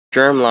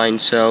Germline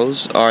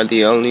cells are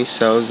the only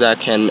cells that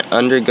can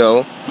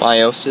undergo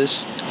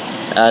meiosis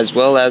as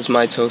well as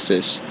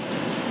mitosis.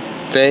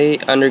 They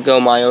undergo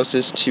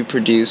meiosis to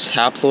produce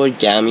haploid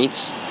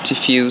gametes to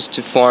fuse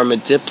to form a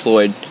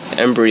diploid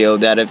embryo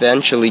that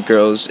eventually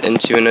grows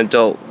into an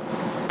adult.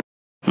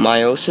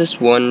 Meiosis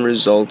 1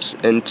 results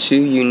in 2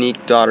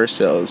 unique daughter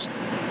cells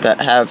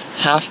that have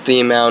half the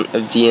amount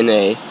of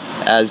DNA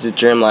as the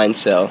germline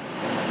cell.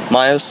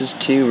 Meiosis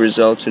 2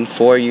 results in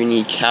 4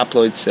 unique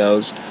haploid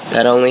cells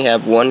that only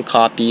have 1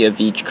 copy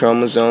of each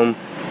chromosome,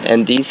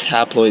 and these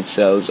haploid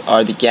cells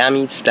are the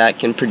gametes that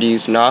can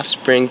produce an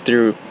offspring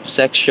through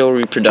sexual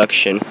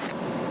reproduction.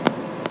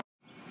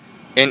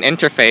 In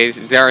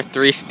interphase, there are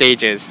 3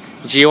 stages,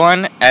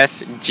 G1,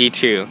 S,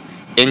 G2.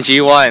 In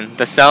G1,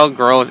 the cell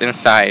grows in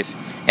size.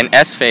 In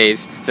S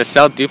phase, the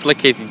cell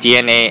duplicates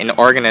DNA in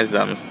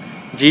organisms.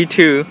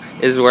 G2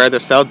 is where the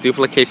cell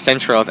duplicates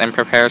centrioles and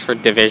prepares for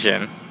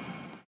division.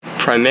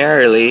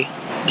 Primarily,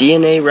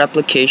 DNA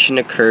replication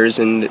occurs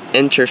in the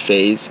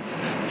interphase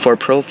for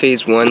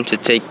prophase 1 to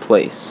take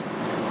place,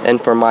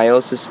 and for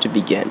meiosis to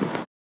begin.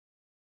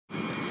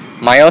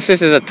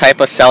 Meiosis is a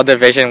type of cell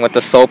division with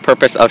the sole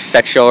purpose of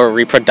sexual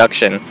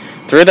reproduction.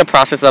 Through the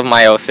process of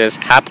meiosis,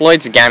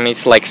 haploids,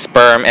 gametes like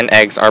sperm and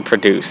eggs are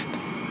produced.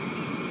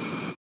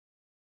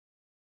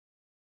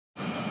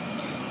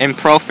 In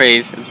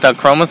prophase, the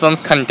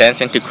chromosomes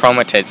condense into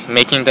chromatids,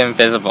 making them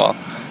visible.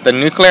 The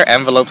nuclear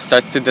envelope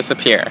starts to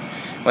disappear.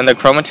 When the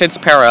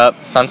chromatids pair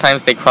up,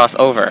 sometimes they cross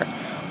over.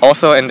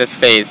 Also in this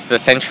phase, the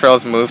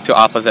centrioles move to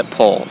opposite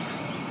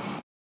poles.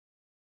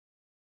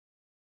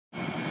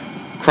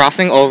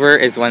 Crossing over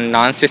is when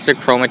non-sister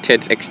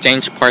chromatids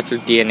exchange parts of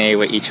DNA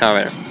with each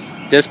other.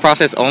 This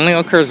process only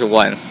occurs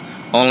once,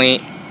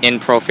 only in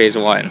prophase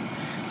 1.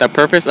 The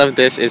purpose of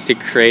this is to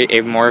create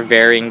a more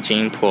varying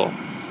gene pool.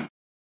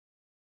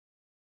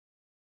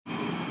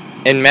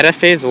 In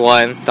metaphase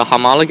 1, the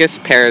homologous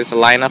pairs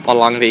line up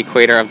along the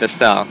equator of the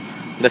cell.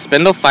 The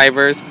spindle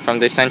fibers from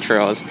the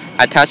centrioles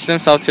attach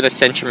themselves to the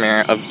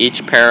centromere of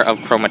each pair of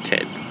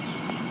chromatids.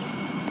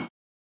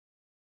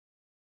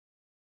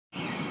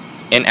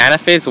 In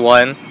anaphase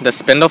 1, the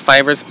spindle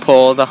fibers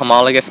pull the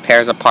homologous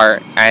pairs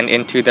apart and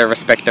into their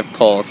respective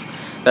poles.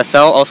 The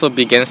cell also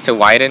begins to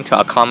widen to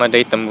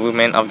accommodate the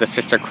movement of the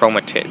sister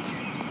chromatids.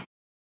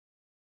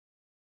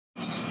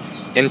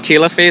 In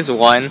telophase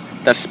 1,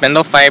 the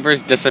spindle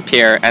fibers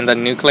disappear and the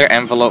nuclear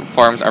envelope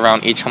forms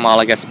around each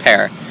homologous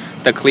pair.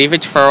 The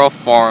cleavage furrow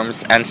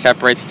forms and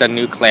separates the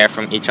nuclei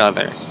from each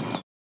other.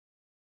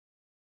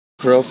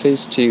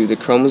 Prophase 2, the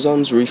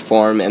chromosomes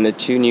reform and the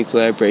 2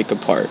 nuclei break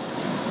apart.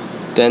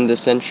 Then the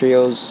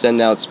centrioles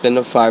send out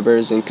spindle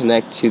fibers and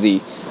connect to the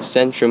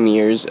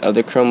centromeres of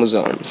the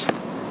chromosomes.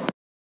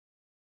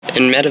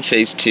 In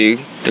metaphase 2,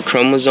 the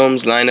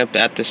chromosomes line up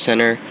at the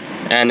center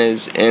and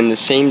is in the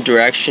same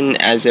direction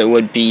as it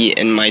would be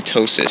in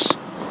mitosis.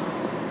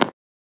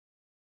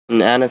 In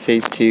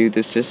anaphase 2,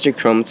 the sister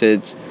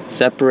chromatids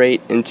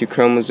separate into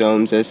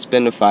chromosomes as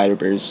spindle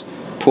fibers,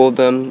 pull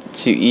them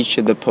to each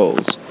of the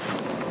poles.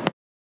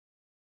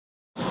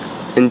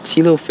 In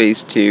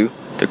telophase 2,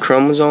 the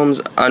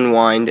chromosomes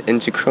unwind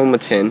into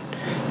chromatin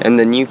and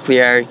the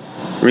nuclei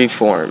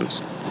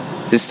reforms.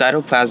 The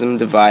cytoplasm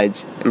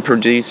divides and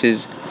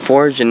produces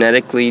 4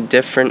 genetically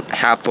different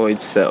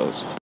haploid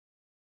cells.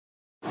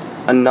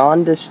 A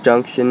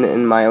non-disjunction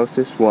in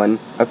meiosis 1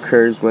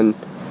 occurs when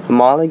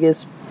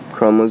homologous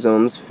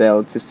chromosomes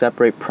fail to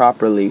separate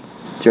properly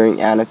during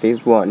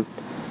anaphase 1.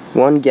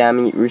 One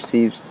gamete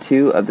receives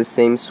 2 of the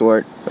same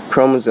sort of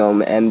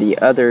chromosome and the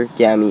other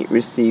gamete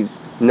receives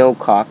no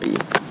copy.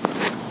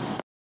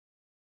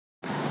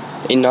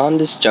 A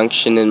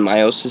non-disjunction in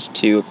meiosis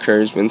 2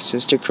 occurs when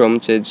sister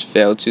chromatids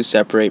fail to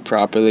separate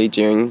properly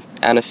during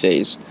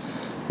anaphase.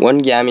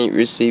 One gamete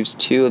receives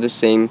 2 of the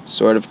same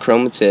sort of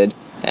chromatid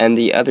and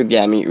the other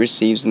gamete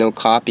receives no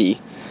copy.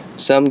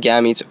 Some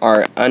gametes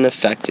are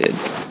unaffected.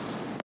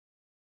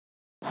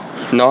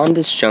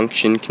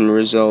 Non-disjunction can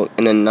result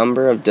in a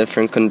number of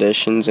different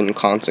conditions and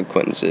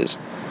consequences.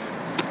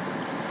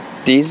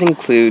 These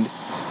include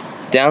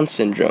Down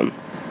syndrome,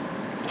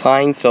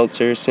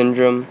 Klinefelter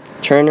syndrome,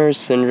 Turner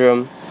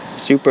syndrome,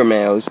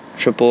 Supermayo's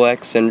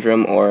XXX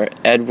syndrome or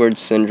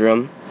Edwards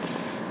syndrome,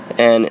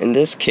 and in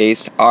this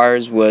case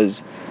ours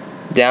was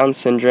Down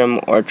syndrome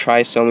or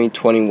trisomy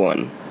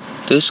 21.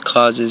 This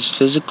causes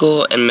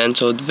physical and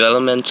mental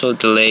developmental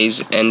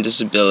delays and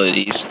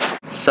disabilities.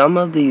 Some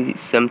of the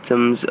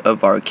symptoms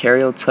of our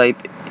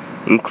karyotype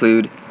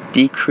include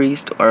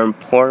decreased or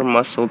poor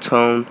muscle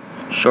tone,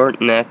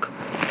 short neck,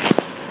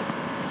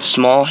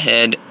 small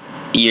head,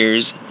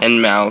 ears,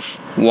 and mouth,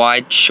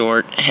 wide,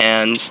 short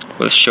hands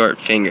with short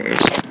fingers.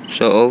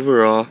 So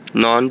overall,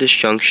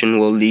 non-disjunction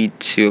will lead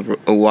to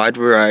a wide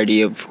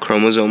variety of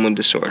chromosomal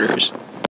disorders.